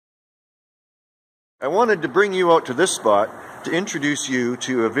I wanted to bring you out to this spot to introduce you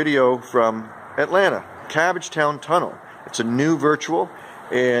to a video from Atlanta, Cabbagetown Tunnel. It's a new virtual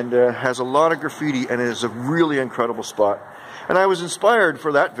and has a lot of graffiti, and it is a really incredible spot. And I was inspired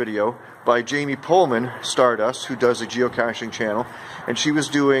for that video by Jamie Pullman, Stardust, who does a geocaching channel, and she was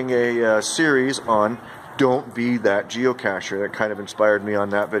doing a series on Don't Be That Geocacher. That kind of inspired me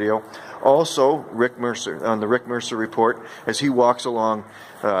on that video. Also, Rick Mercer, on the Rick Mercer Report, as he walks along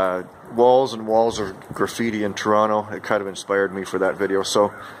walls and walls of graffiti in Toronto. It kind of inspired me for that video.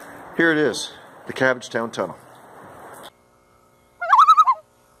 So here it is, the Cabbagetown Tunnel.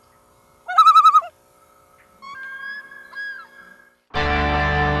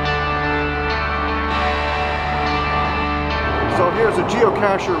 So here's a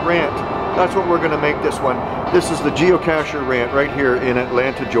Geocache Rant. That's what we're going to make this one. This is the Geocache Rant right here in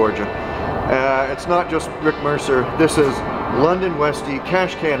Atlanta, Georgia. It's not just Rick Mercer. This is Londonwesty,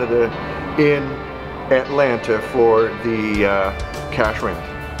 Cache Canada in Atlanta for the Cache Rant.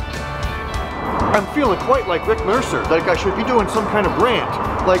 I'm feeling quite like Rick Mercer, like I should be doing some kind of rant.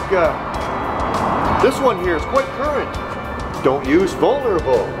 Like this one here is quite current. Don't use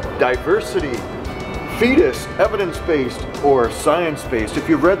vulnerable, diversity, fetus, evidence-based, or science-based. If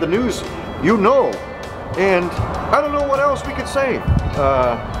you've read the news, you know. And I don't know what else we could say.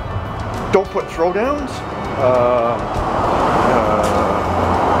 Don't put throwdowns.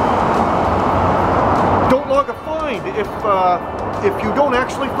 Don't log a find if you don't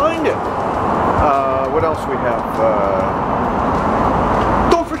actually find it. What else we have?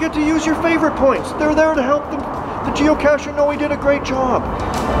 Don't forget to use your favorite points. They're there to help the geocacher know he did a great job.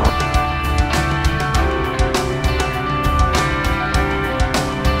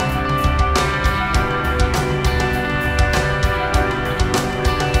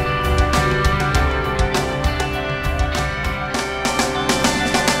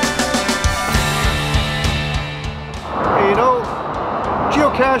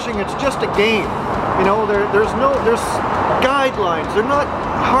 Geocaching, it's just a game. You know, there's guidelines. They're not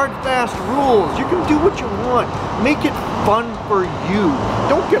hard, fast rules. You can do what you want. Make it fun for you.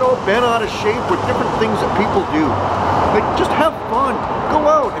 Don't get all bent out of shape with different things that people do. Like, just have fun. Go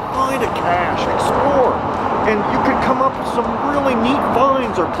out and find a cache. Explore. And you could come up with some really neat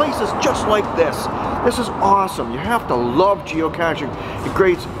finds or places just like this. This is awesome. You have to love geocaching. It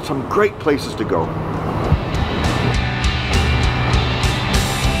creates some great places to go.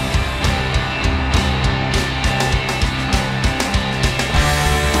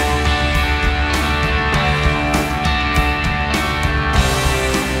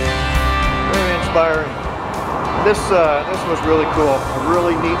 Inspiring. This was really cool. A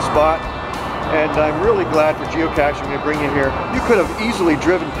really neat spot, and I'm really glad for geocaching to bring you here. You could have easily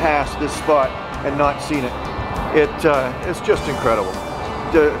driven past this spot and not seen it. It's just incredible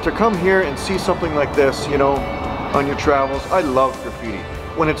to come here and see something like this, you know, on your travels. I love graffiti.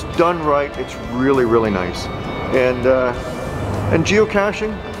 When it's done right, it's really, really nice. And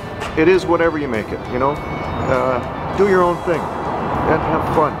geocaching, it is whatever you make it, you know. Do your own thing and have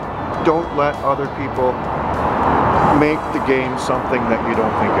fun. Don't let other people make the game something that you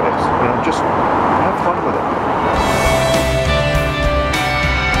don't think it is. You know, just have fun with it.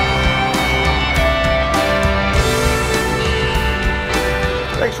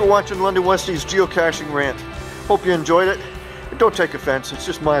 Thanks for watching Londonwesty's Geocaching Rant. Hope you enjoyed it. And don't take offense, it's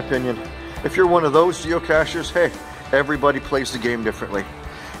just my opinion. If you're one of those geocachers, hey, everybody plays the game differently.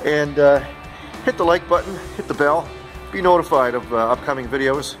 And hit the like button, hit the bell, be notified of upcoming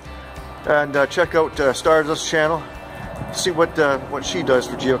videos. And check out Stardust's channel, see what she does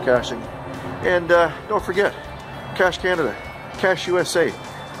for geocaching. And don't forget, Cache Canada, Cache USA,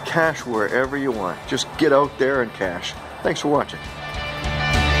 cache wherever you want. Just get out there and cache. Thanks for watching.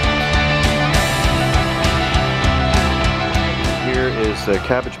 Here is the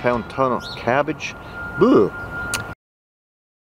Cabbagetown Tunnel. Cabbage, boo.